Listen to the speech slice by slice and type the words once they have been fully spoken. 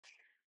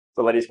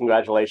So, ladies,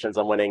 congratulations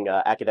on winning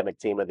Academic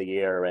Team of the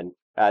Year, and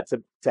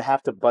to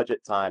have to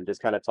budget time.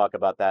 Just kind of talk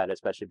about that,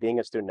 especially being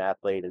a student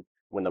athlete and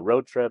when the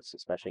road trips,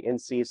 especially in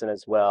season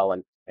as well,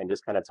 and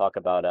just kind of talk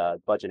about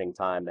budgeting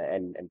time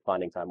and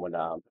finding time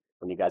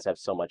when you guys have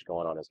so much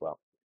going on as well.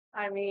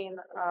 I mean,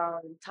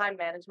 time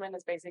management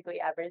is basically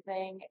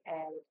everything,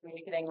 and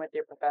communicating with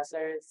your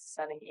professors,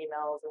 sending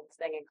emails, and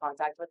staying in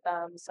contact with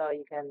them so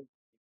you can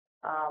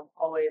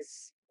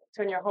always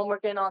turn your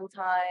homework in on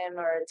time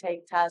or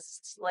take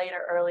tests late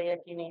or early if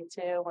you need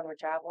to when we're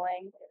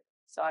traveling.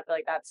 So I feel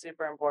like that's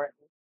super important.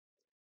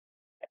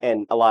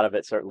 And a lot of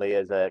it certainly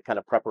is a kind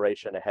of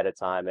preparation ahead of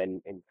time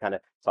and kind of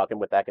talking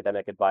with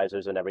academic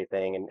advisors and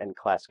everything and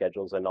class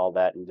schedules and all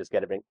that and just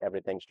get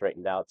everything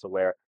straightened out to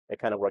where it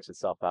kind of works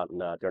itself out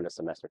during the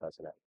semester,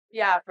 doesn't it?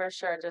 Yeah, for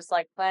sure. Just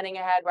like planning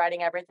ahead,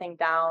 writing everything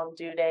down,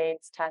 due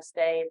dates, test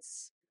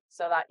dates,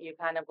 so that you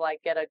kind of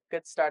like get a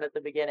good start at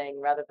the beginning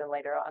rather than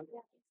later on. Yeah,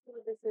 so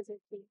this is a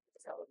key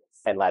syllabus.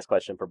 And last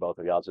question for both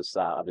of y'all, just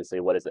obviously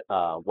what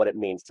it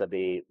means to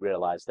be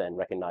realized and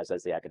recognized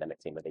as the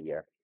academic team of the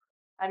year.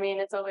 I mean,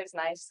 it's always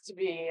nice to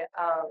be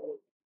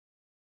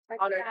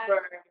honored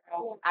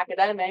for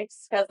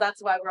academics because that's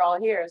why we're all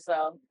here.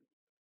 So,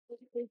 All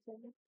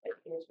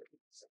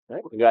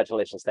right,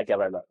 congratulations. Thank you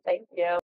very much. thank you.